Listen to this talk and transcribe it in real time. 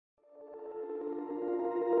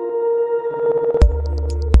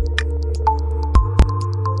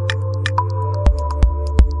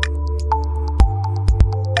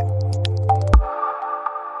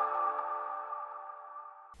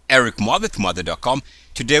Eric Muathe, Muathe.com.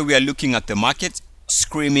 Today we are looking at the market,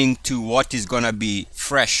 screaming to what is gonna be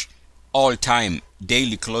fresh all-time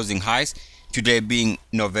daily closing highs. Today being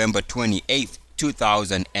November 28th,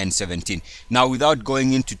 2017. Now, without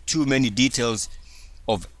going into too many details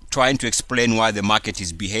of trying to explain why the market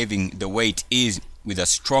is behaving the way it is with a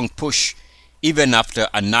strong push, even after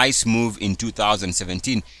a nice move in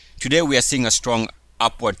 2017, today we are seeing a strong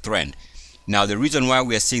upward trend. Now, the reason why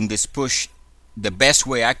we are seeing this push, the best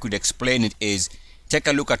way I could explain it is take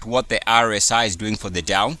a look at what the RSI is doing for the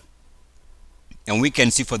Dow. And we can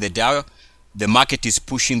see for the Dow, the market is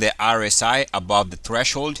pushing the RSI above the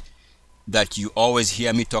threshold that you always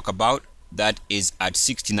hear me talk about, that is at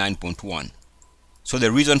 69.1. So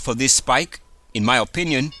the reason for this spike, in my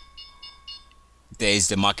opinion, there is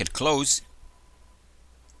the market close.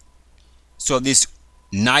 So this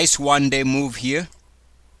nice one-day move here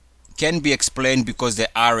can be explained because the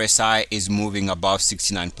RSI is moving above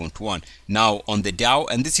 69.1. Now on the Dow,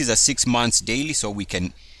 and this is a 6 months daily, so we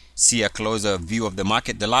can see a closer view of the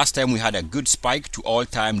market. The last time we had a good spike to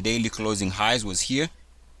all-time daily closing highs was here,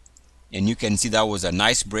 and you can see that was a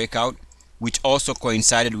nice breakout, which also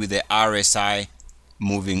coincided with the RSI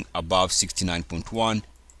moving above 69.1.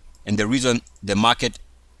 And the reason the market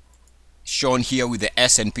shown here with the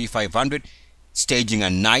S&P 500 staging a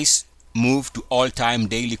nice move to all-time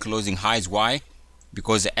daily closing highs. Why?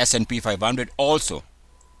 Because the S&P 500 also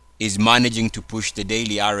is managing to push the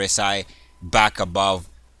daily RSI back above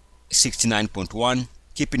 69.1.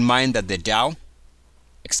 Keep in mind that the Nasdaq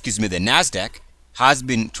has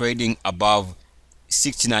been trading above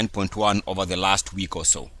 69.1 over the last week or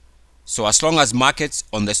so. So as long as markets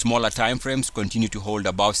on the smaller time frames continue to hold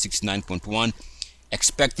above 69.1,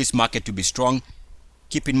 expect this market to be strong.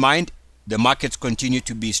 Keep in mind, the markets continue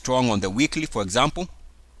to be strong on the weekly. For example,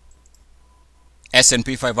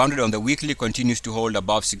 S&P 500 on the weekly continues to hold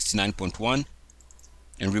above 69.1.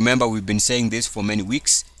 And remember, we've been saying this for many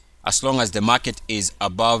weeks. As long as the market is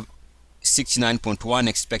above 69.1,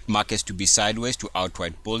 expect markets to be sideways to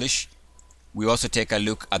outright bullish. We also take a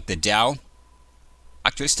look at the Dow.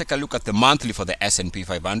 Actually, let's take a look at the monthly for the S&P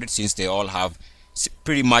 500, since they all have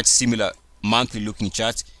pretty much similar monthly looking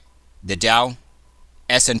charts. The Dow,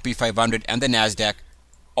 S&P 500 and the Nasdaq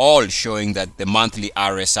all showing that the monthly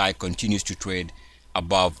RSI continues to trade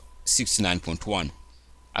above 69.1.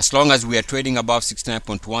 As long as we are trading above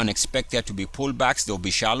 69.1, expect there to be pullbacks. They'll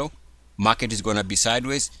be shallow. Market is going to be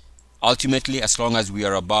sideways. Ultimately, as long as we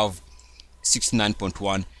are above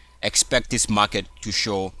 69.1, expect this market to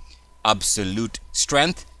show absolute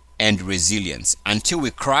strength and resilience. Until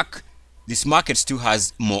we crack, this market still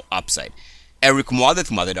has more upside. Eric Muathe,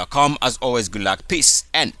 Muathe.com. As always, good luck, peace,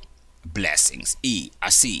 and blessings.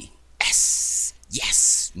 E-A-C-S.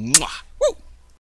 Yes. Mwah.